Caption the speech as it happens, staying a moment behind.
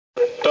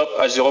Top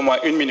à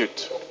 0-1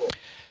 minute.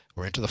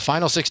 We're into the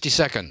final 60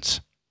 seconds.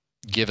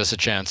 Give us a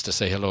chance to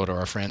say hello to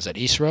our friends at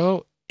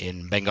ISRO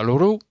in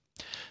Bengaluru,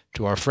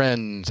 to our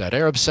friends at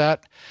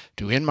Arabsat,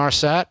 to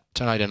Inmarsat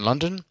tonight in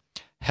London,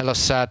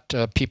 Hellas-Sat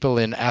people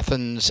in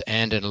Athens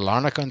and in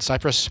Larnaca in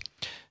Cyprus,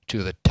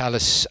 to the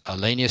Thales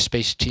Alenia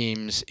space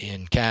teams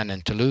in Cannes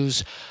and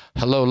Toulouse.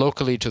 Hello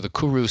locally to the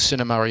Kourou,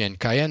 Sinnamary and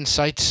Cayenne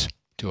sites,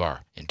 to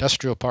our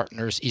industrial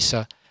partners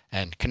ECA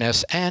and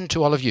CNES, and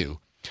to all of you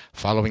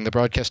following the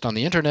broadcast on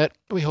the internet.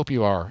 We hope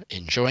you are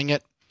enjoying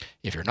it.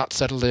 If you're not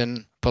settled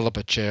in, pull up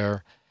a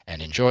chair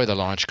and enjoy the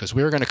launch, because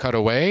we're going to cut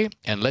away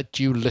and let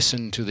you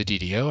listen to the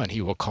DDO, and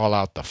he will call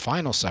out the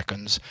final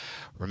seconds.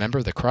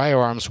 Remember, the cryo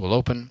arms will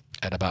open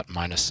at about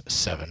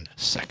 -7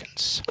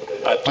 seconds.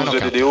 À tous de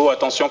DDO,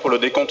 attention pour le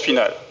décompte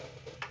final.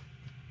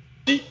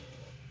 10,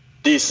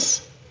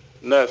 10,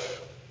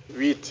 9,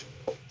 8,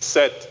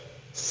 7,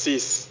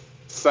 6,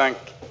 5,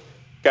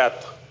 4,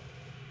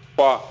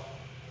 3,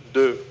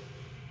 2,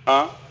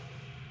 1,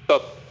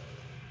 top.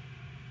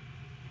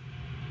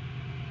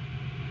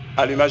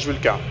 Allumage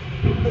Vulcain.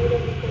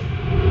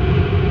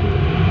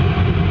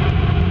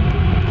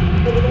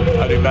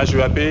 Allumage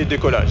EAP,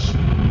 décollage.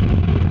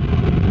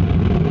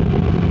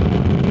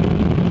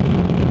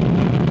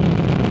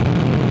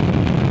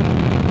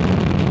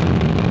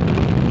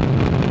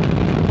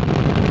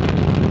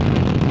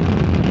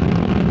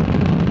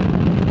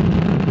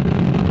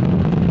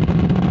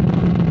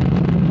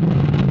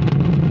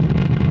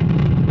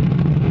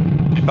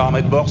 Les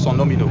paramètres bord sont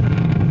nominaux.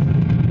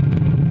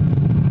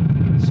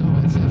 So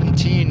at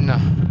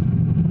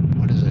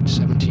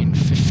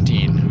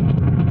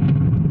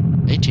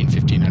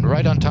 18:15, and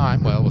right on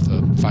time, well, with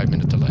a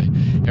 5-minute delay,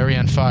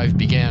 Ariane 5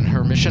 began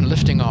her mission,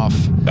 lifting off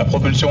La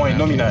propulsion est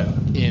nominale.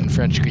 in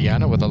French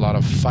Guiana with a lot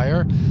of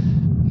fire.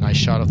 Nice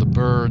shot of the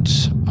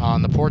birds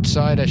on the port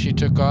side as she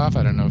took off.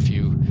 I don't know if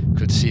you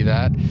could see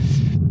that.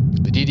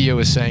 The DDO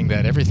is saying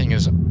that everything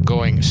is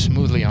going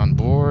smoothly on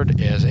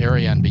board as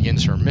Ariane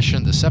begins her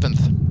mission, the 7th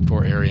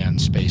for Ariane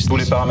Space. Tous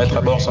les paramètres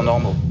à bord sont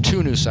normaux.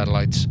 2 new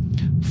satellites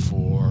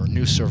for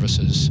new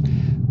services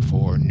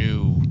for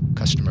new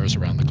customers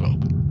around the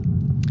globe.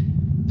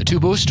 The 2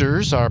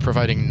 boosters are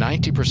providing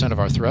 90% of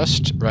our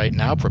thrust right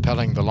now,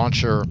 propelling the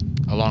launcher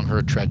along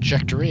her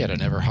trajectory at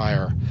an ever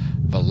higher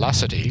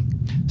velocity.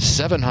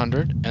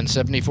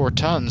 774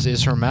 tons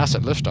is her mass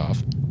at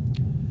liftoff.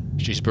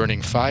 She's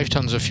burning 5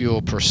 tons of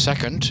fuel per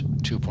second,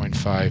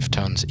 2.5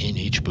 tons in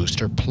each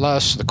booster,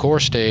 plus the core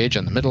stage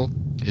in the middle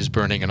is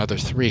burning another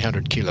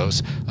 300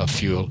 kilos of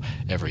fuel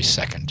every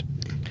second.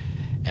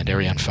 And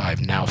Ariane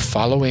 5 now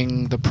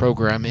following the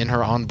program in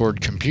her onboard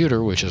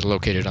computer, which is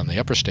located on the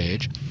upper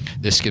stage.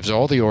 This gives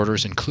all the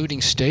orders, including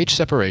stage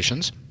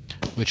separations,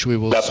 which we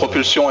will La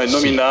propulsion est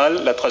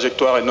nominale, la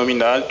trajectoire est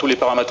nominale, tous les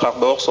paramètres à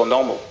bord sont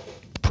normaux.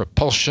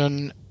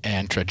 Propulsion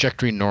and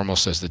trajectory normal,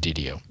 says the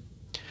DDO.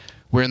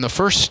 We're in the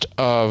first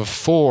of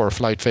 4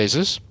 flight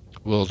phases.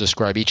 We'll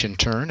describe each in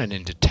turn and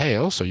in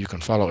detail so you can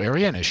follow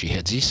Ariane as she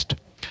heads east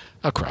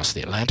across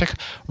the Atlantic.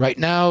 Right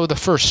now, the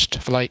first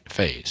flight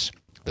phase.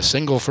 The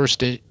single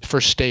first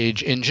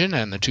stage engine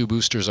and the 2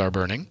 boosters are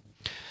burning.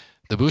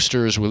 The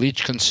boosters will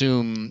each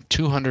consume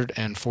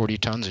 240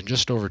 tons in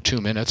just over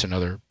 2 minutes,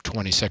 another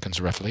 20 seconds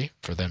roughly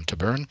for them to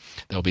burn.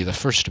 They'll be the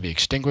first to be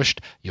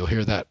extinguished. You'll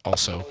hear that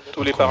also,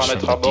 Tous les of course, from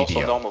paramètres the à bord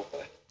sont DDO. normaux.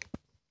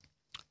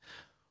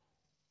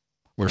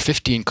 We're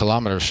 15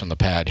 kilometers from the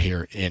pad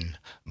here in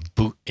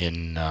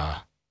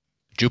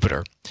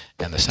Jupiter,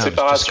 and the sound is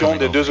just Séparation coming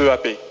des over.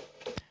 2 EAP.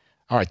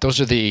 All right,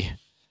 those are the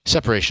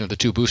separation of the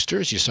 2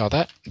 boosters. You saw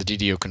that. The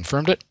DDO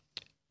confirmed it.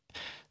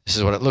 This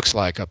is what it looks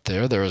like up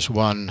there. There is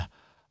one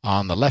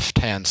on the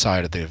left-hand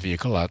side of the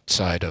vehicle,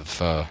 outside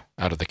of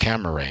out of the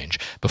camera range.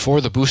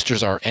 Before the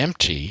boosters are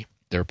empty,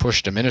 their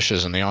push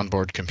diminishes in the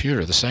onboard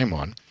computer. The same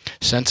one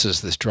senses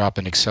this drop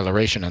in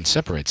acceleration and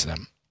separates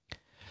them,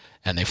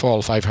 and they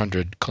fall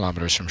 500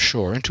 kilometers from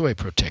shore into a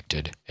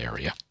protected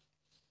area.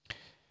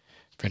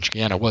 French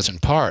Guiana was in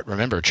part,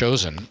 remember,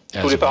 chosen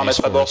as Tous a les base paramètres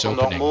à for bord its sont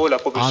opening normaux, la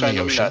on propulsion est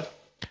the ocean, nominale.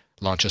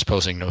 launches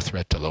posing no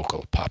threat to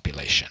local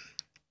population.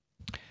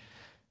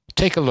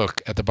 Take a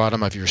look at the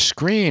bottom of your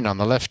screen. On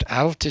the left,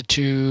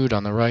 altitude,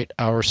 on the right,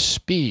 our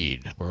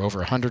speed. We're over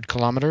 100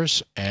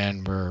 kilometers,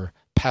 and we're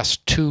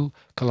past 2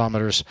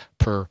 kilometers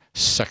per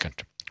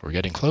second. We're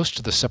getting close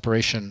to the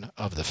separation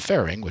of the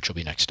fairing, which will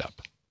be next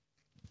up.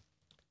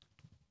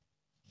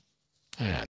 And